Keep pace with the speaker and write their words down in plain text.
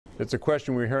It's a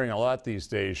question we're hearing a lot these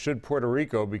days. Should Puerto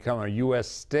Rico become a U.S.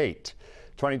 state?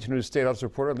 22 News State House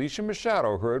reporter Alicia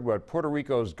Machado heard what Puerto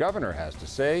Rico's governor has to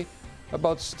say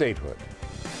about statehood.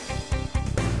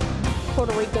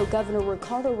 Puerto Rico Governor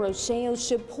Ricardo Rosselló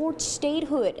supports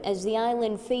statehood as the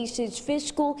island faces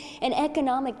fiscal and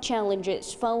economic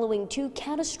challenges following two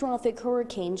catastrophic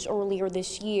hurricanes earlier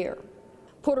this year.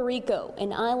 Puerto Rico,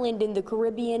 an island in the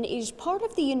Caribbean, is part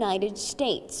of the United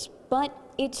States, but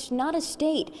it's not a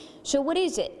state. So what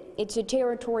is it? It's a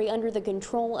territory under the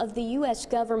control of the U.S.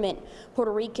 government.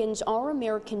 Puerto Ricans are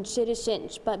American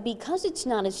citizens, but because it's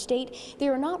not a state, they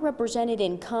are not represented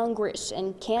in Congress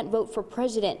and can't vote for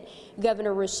president.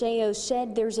 Governor Rosselló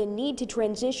said there's a need to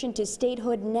transition to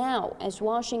statehood now as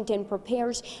Washington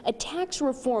prepares a tax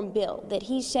reform bill that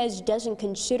he says doesn't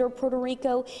consider Puerto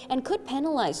Rico and could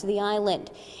penalize the island.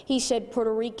 He said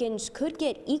Puerto Ricans could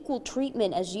get equal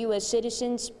treatment as U.S.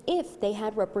 citizens if they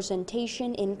had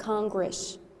representation in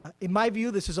Congress. In my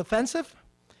view, this is offensive,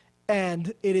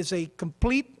 and it is a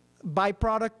complete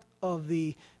byproduct of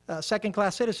the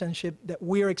second-class citizenship that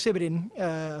we are exhibiting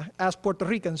as Puerto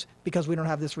Ricans because we don't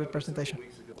have this representation.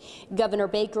 Governor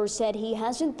Baker said he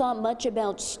hasn't thought much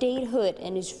about statehood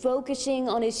and is focusing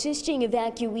on assisting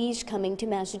evacuees coming to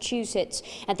Massachusetts.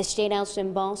 At the State House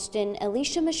in Boston,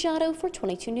 Alicia Machado for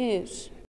 22 News.